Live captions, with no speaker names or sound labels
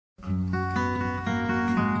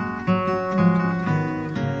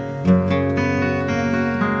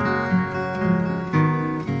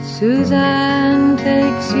Suzanne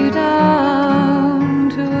takes you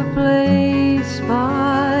down to a place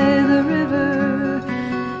by the river.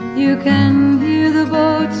 You can hear the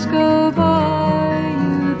boats go by,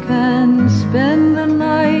 you can spend the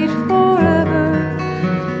night forever.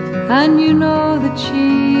 And you know that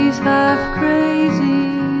she's half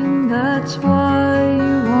crazy, that's why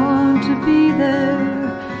you want to be there.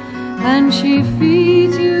 And she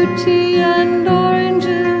feeds you tea and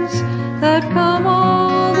oranges that come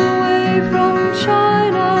all the way from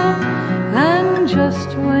China. And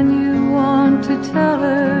just when you want to tell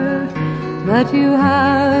her that you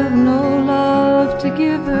have no love to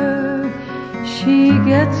give her, she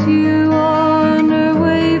gets you on her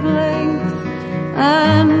wavelength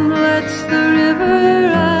and lets the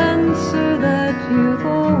river answer that you've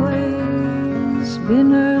always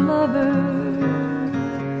been her lover.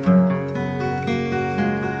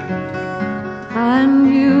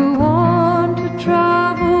 And you want to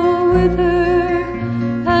travel with her,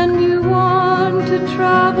 and you want to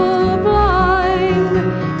travel blind,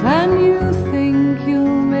 and you think you'll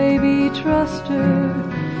maybe trust her,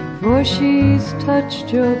 for she's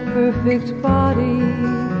touched your perfect body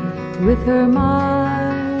with her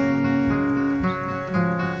mind.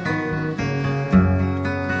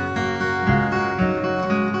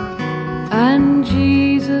 And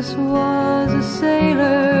Jesus was a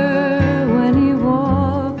sailor when he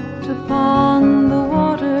walked upon the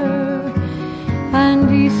water, and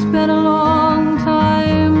he spent a long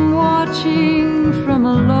time watching from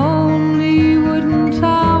a lonely wooden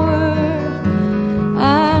tower.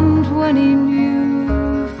 And when he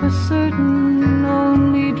knew for certain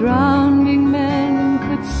only drowning men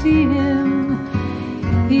could see him,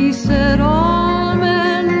 he said, all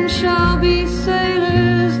men shall be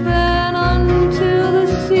sailors then until the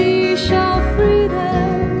sea shall free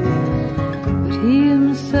them. But he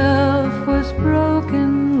himself was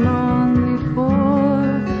broken long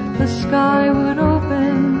before the sky would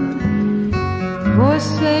open.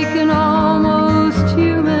 Forsaken, almost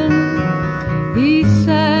human, he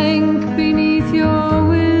sank beneath your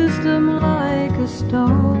wisdom like a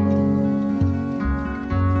stone.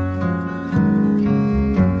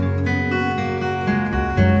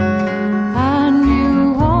 And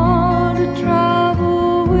you want to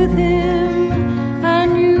travel with him,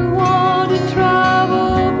 and you want to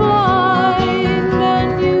travel blind,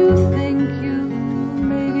 and you think you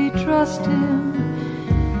maybe trust him,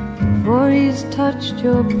 for he's touched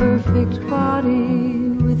your perfect body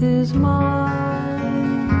with his mind.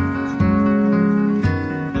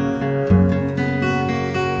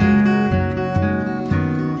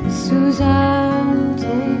 Suzanne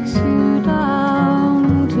takes you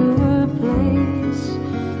down to her place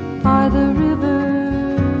by the river.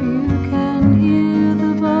 You can hear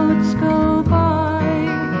the boats go by,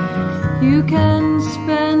 you can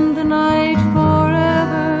spend the night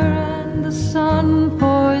forever, and the sun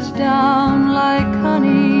pours down like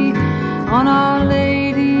honey on Our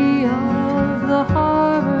Lady of the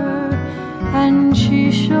Harbor. And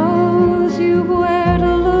she shows you where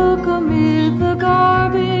to look amid the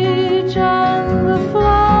garbage and the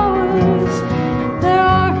flowers. There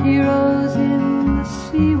are heroes in the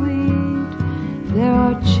seaweed, there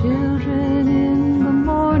are children in the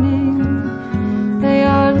morning. They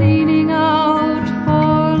are leaning out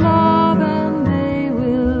for love, and they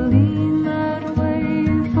will lean that way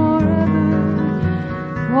forever,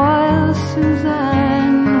 while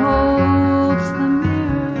Suzanne holds the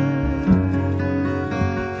mirror.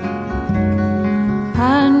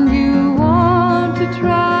 And you want to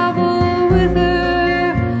travel with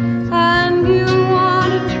her, and you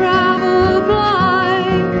want to travel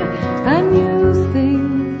blind, and you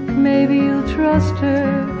think maybe you'll trust her,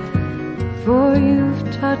 for you've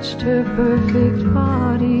touched her perfect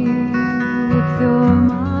body with your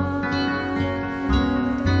mind.